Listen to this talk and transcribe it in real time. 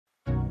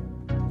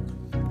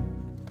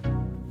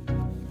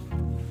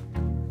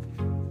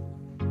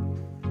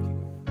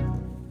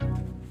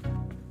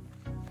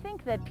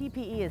that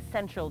PPE is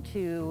central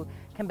to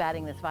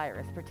combating this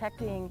virus.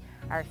 Protecting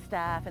our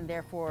staff and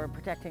therefore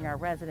protecting our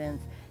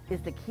residents is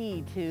the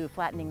key to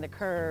flattening the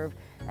curve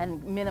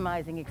and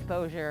minimizing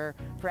exposure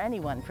for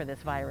anyone for this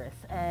virus.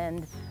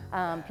 And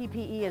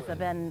PPE has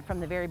been, from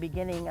the very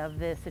beginning of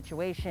this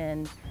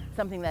situation,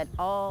 something that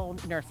all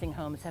nursing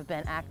homes have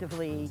been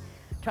actively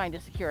trying to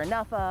secure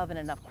enough of and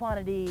enough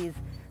quantities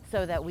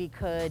so that we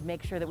could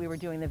make sure that we were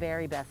doing the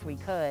very best we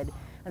could.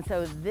 And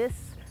so this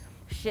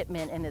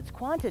shipment and its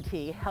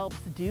quantity helps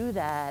do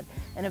that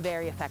in a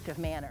very effective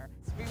manner.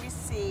 We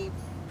received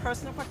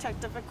personal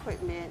protective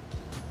equipment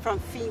from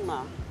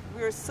FEMA.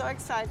 We are so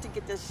excited to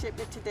get this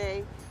shipment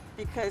today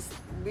because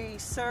we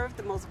serve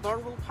the most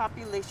vulnerable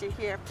population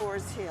here at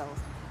Forest Hills.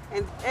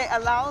 And it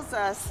allows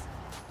us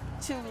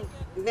to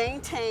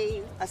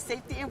maintain a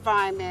safety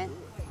environment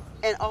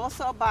and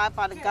also abide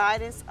by the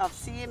guidance of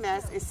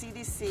CMS and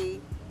CDC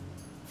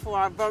for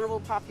our vulnerable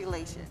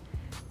population.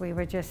 We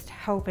were just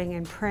hoping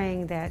and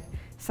praying that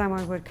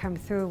someone would come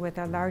through with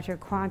a larger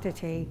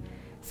quantity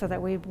so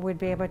that we would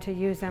be able to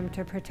use them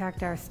to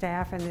protect our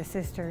staff and the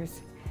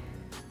sisters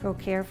who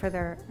care for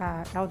their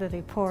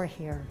elderly poor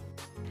here,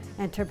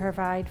 and to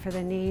provide for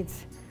the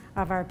needs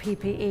of our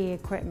PPE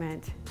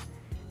equipment.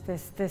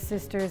 The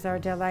sisters are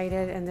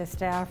delighted and the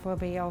staff will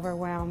be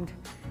overwhelmed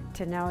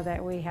to know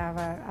that we have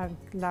a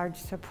large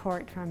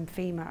support from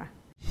FEMA.